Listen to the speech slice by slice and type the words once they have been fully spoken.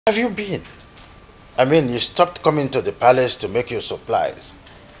Have you been? I mean, you stopped coming to the palace to make your supplies.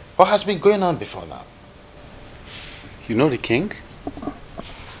 What has been going on before now? You know the king?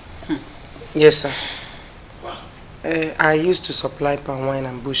 Yes, sir. I used to supply palm wine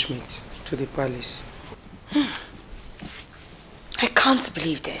and bushmeat to the palace. I can't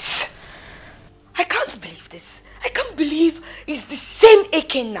believe this. I can't believe this. I can't believe it's the same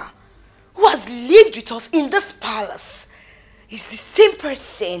Ekenna who has lived with us in this palace. It's the same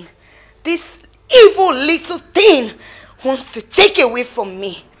person this evil little thing wants to take away from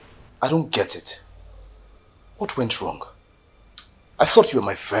me. I don't get it. What went wrong? I thought you were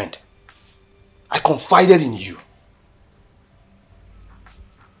my friend. I confided in you.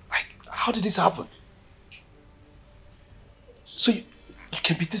 How did this happen? So you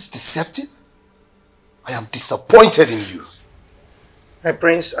can be this deceptive? I am disappointed in you. My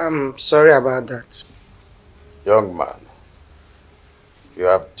prince, I'm sorry about that. Young man, you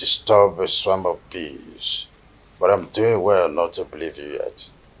have disturbed a swarm of bees, but I'm doing well not to believe you yet.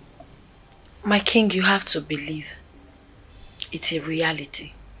 My king, you have to believe. It's a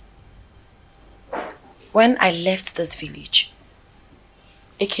reality. When I left this village,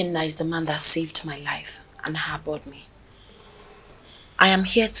 Ekenna is the man that saved my life and harbored me. I am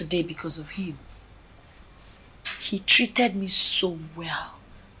here today because of him. He treated me so well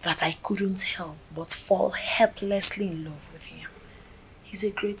that I couldn't help but fall helplessly in love with him. He's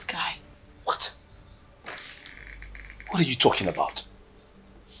a great guy. What? What are you talking about?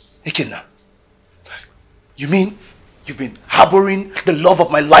 Ekenna, you mean you've been harboring the love of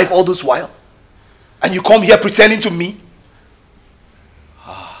my life all this while? And you come here pretending to me?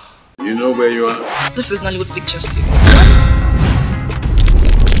 You know where you are? This is Nollywood Pictures TV.